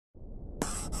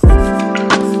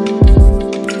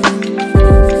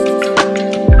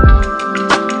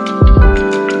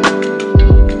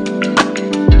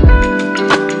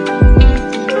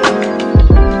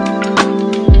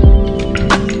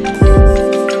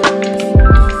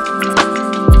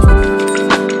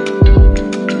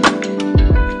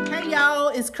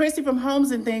Christie from Homes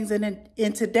and Things, and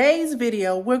in today's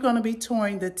video, we're going to be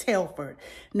touring the Telford.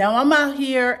 Now, I'm out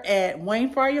here at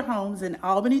Wayne Frier Homes in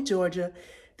Albany, Georgia.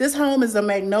 This home is a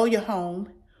Magnolia home,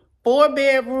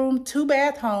 4-bedroom,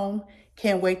 2-bath home.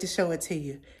 Can't wait to show it to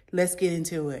you. Let's get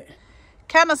into it.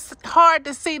 Kind of hard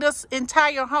to see this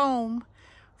entire home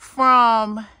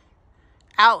from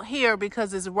out here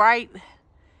because it's right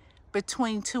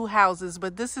between two houses,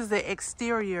 but this is the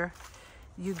exterior,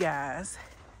 you guys.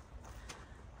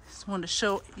 Just want to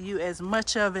show you as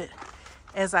much of it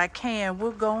as I can.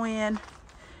 We'll go in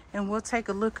and we'll take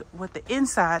a look at what the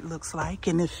inside looks like,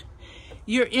 and if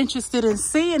you're interested in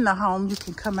seeing the home, you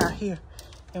can come out here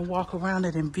and walk around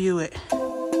it and view it.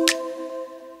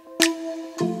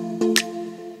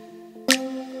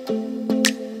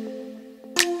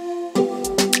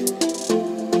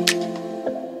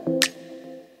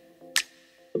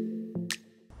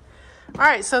 All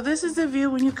right, so this is the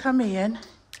view when you come in.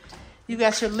 You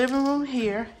got your living room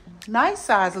here. Nice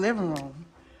size living room.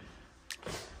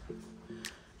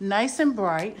 Nice and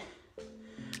bright.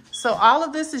 So all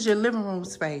of this is your living room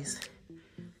space.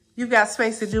 You've got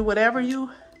space to do whatever you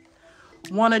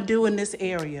want to do in this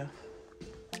area.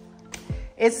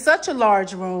 It's such a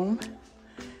large room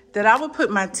that I would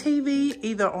put my TV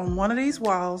either on one of these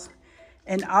walls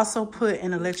and also put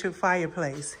an electric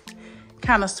fireplace.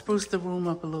 Kind of spruce the room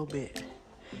up a little bit.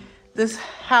 This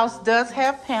house does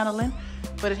have paneling,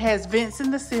 but it has vents in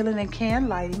the ceiling and can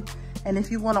lighting. And if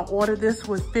you want to order this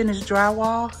with finished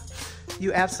drywall,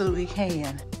 you absolutely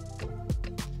can.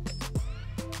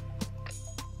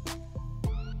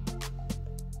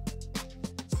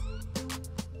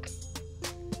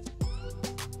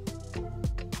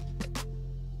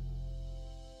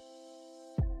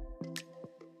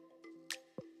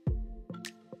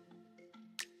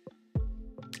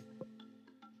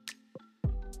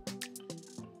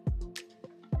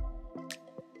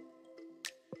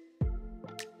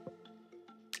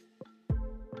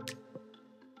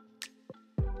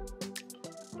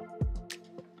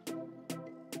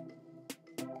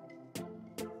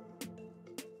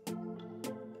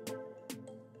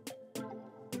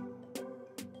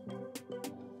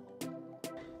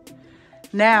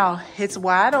 Now, it's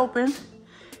wide open.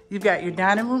 You've got your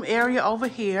dining room area over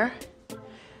here.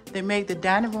 They made the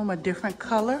dining room a different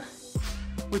color,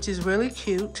 which is really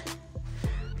cute.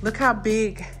 Look how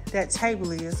big that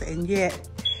table is, and yet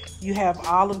you have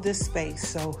all of this space,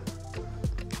 so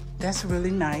that's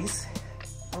really nice.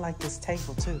 I like this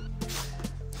table too.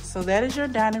 So that is your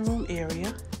dining room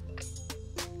area.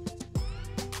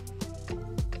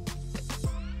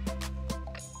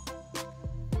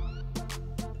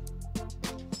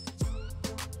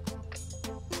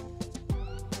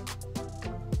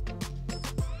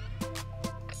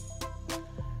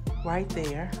 Right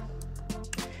there.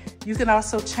 You can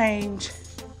also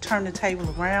turn the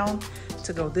table around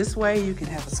to go this way. You can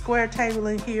have a square table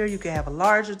in here. You can have a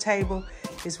larger table.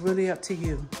 It's really up to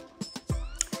you.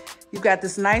 You've got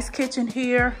this nice kitchen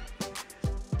here.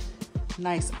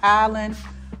 Nice island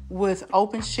with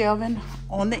open shelving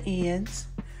on the ends.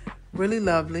 Really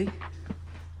lovely.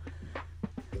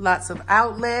 Lots of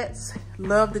outlets.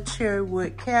 Love the cherry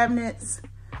wood cabinets.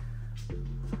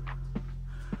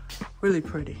 Really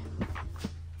pretty.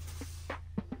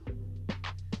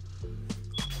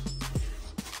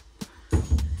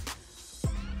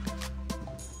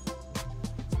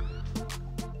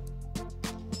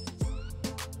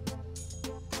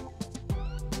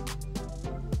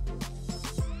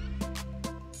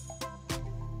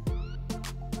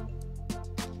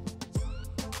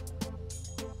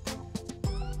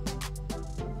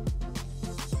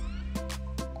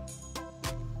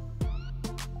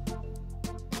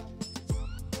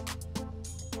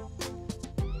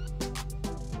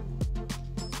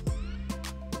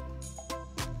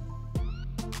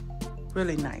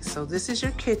 Really nice. So this is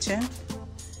your kitchen,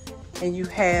 and you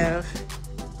have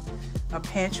a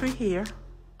pantry here.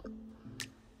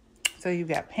 So you've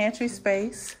got pantry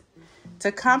space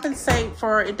to compensate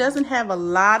for, it doesn't have a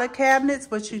lot of cabinets,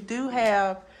 but you do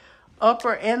have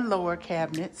upper and lower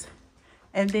cabinets.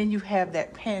 And then you have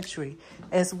that pantry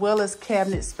as well as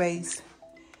cabinet space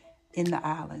in the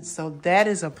island. So that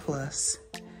is a plus.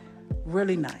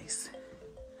 Really nice.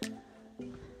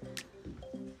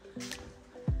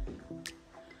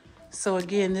 So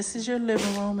again, this is your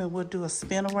living room, and we'll do a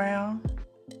spin around.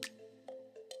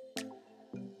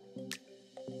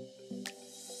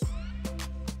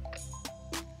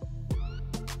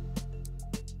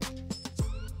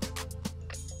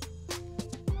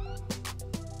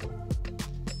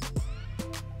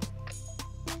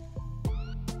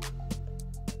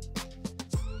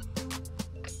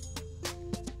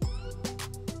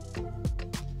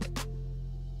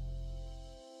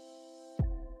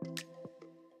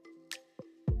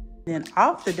 Then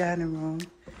off the dining room,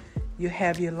 you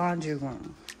have your laundry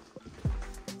room.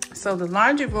 So the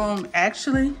laundry room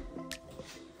actually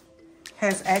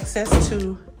has access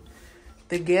to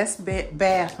the guest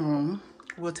bathroom.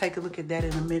 We'll take a look at that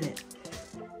in a minute.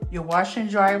 Your washer and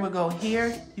dryer will go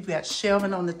here. You've got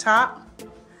shelving on the top.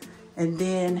 And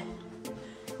then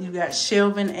you've got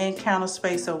shelving and counter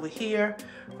space over here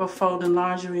for folding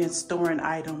laundry and storing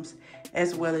items,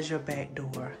 as well as your back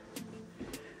door.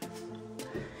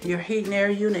 Your heat and air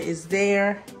unit is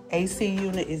there. AC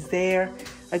unit is there.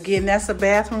 Again, that's a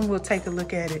bathroom. We'll take a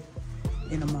look at it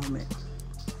in a moment.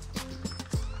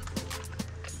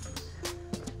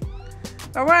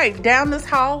 All right, down this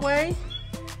hallway,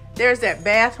 there's that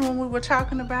bathroom we were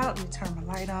talking about. Let me turn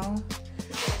my light on.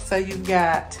 So you've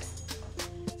got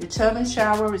your tub and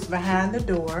shower is behind the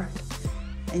door,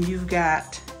 and you've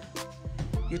got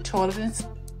your toilet and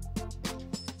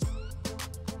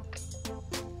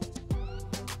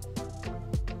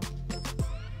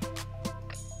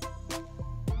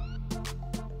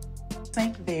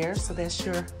sink there. So that's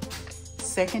your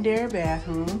secondary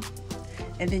bathroom.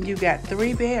 And then you've got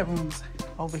 3 bedrooms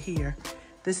over here.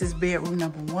 This is bedroom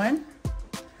number 1.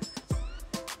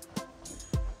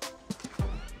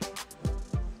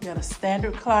 You got a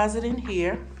standard closet in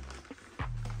here.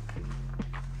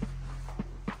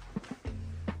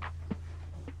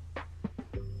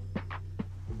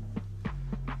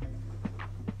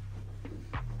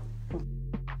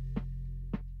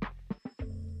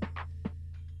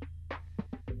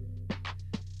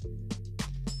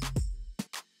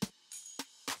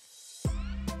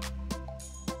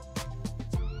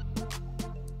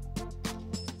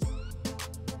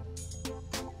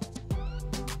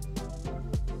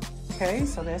 Okay,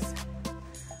 so that's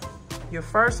your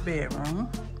first bedroom.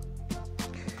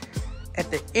 At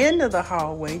the end of the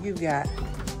hallway, you've got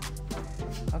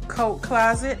a coat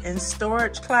closet and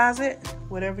storage closet,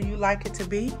 whatever you like it to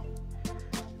be,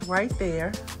 right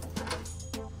there.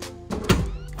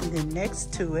 And then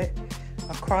next to it,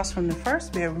 across from the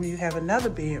first bedroom, you have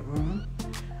another bedroom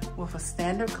with a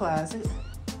standard closet.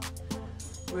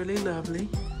 Really lovely.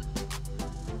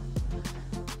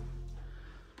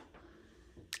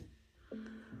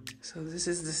 So this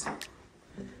is the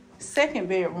second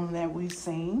bedroom that we've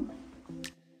seen.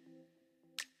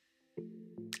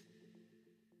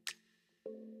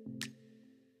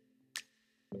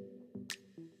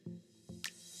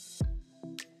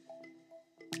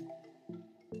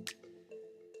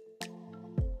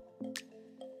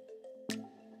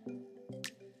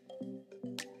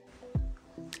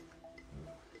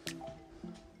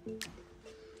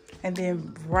 And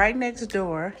then right next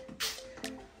door,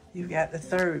 you've got the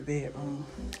third bedroom.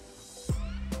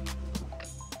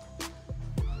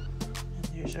 And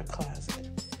here's your closet.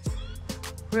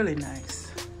 Really nice.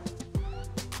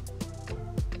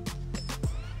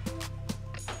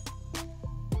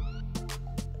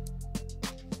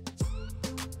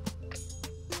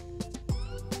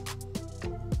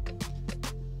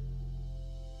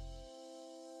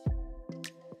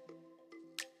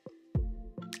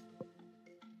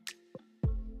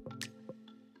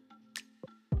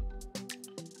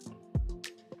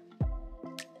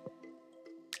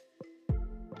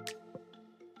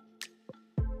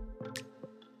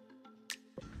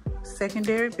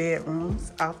 Secondary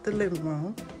bedrooms off the living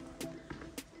room.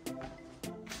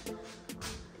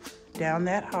 Down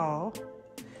that hall.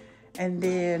 And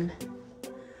then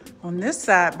on this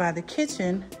side by the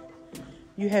kitchen,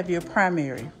 you have your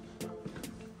primary.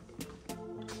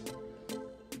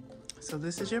 So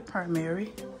this is your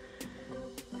primary.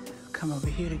 Come over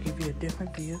here to give you a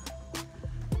different view.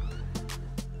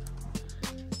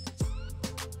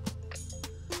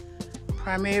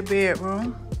 Primary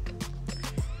bedroom.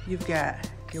 You've got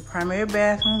your primary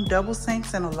bathroom, double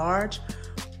sinks, and a large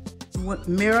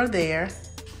mirror there.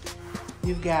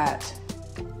 You've got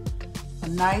a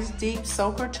nice deep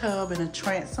soaker tub and a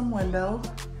transom window.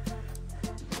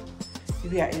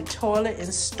 You've got your toilet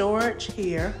and storage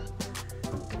here.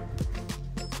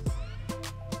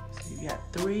 So you've got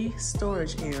 3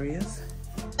 storage areas.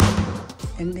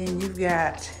 And then you've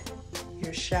got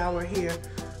your shower here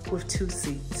with 2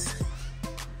 seats.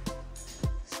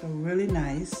 So really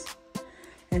nice.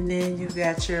 And then you've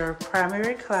got your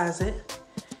primary closet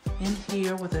in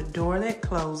here with a door that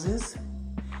closes.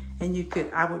 And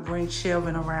I would bring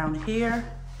shelving around here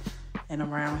and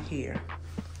around here.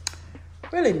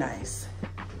 Really nice.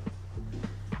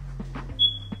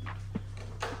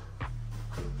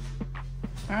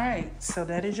 All right, so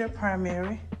that is your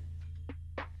primary.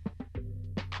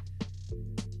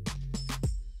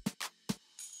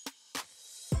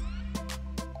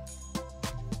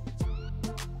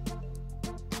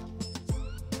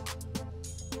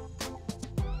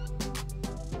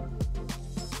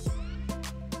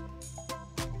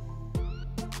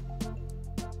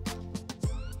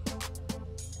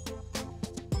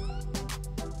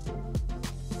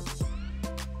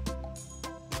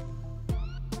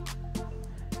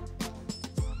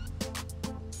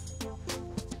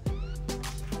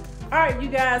 All right, you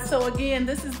guys, so again,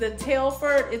 this is the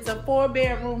Telford. It's a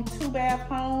 4-bedroom, 2-bath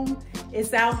home.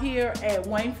 It's out here at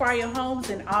Frier Homes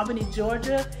in Albany,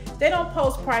 Georgia. They don't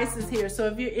post prices here, so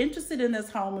if you're interested in this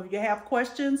home, if you have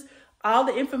questions, all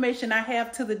the information I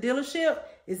have to the dealership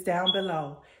is down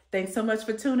below. Thanks so much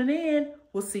for tuning in.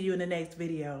 We'll see you in the next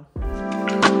video.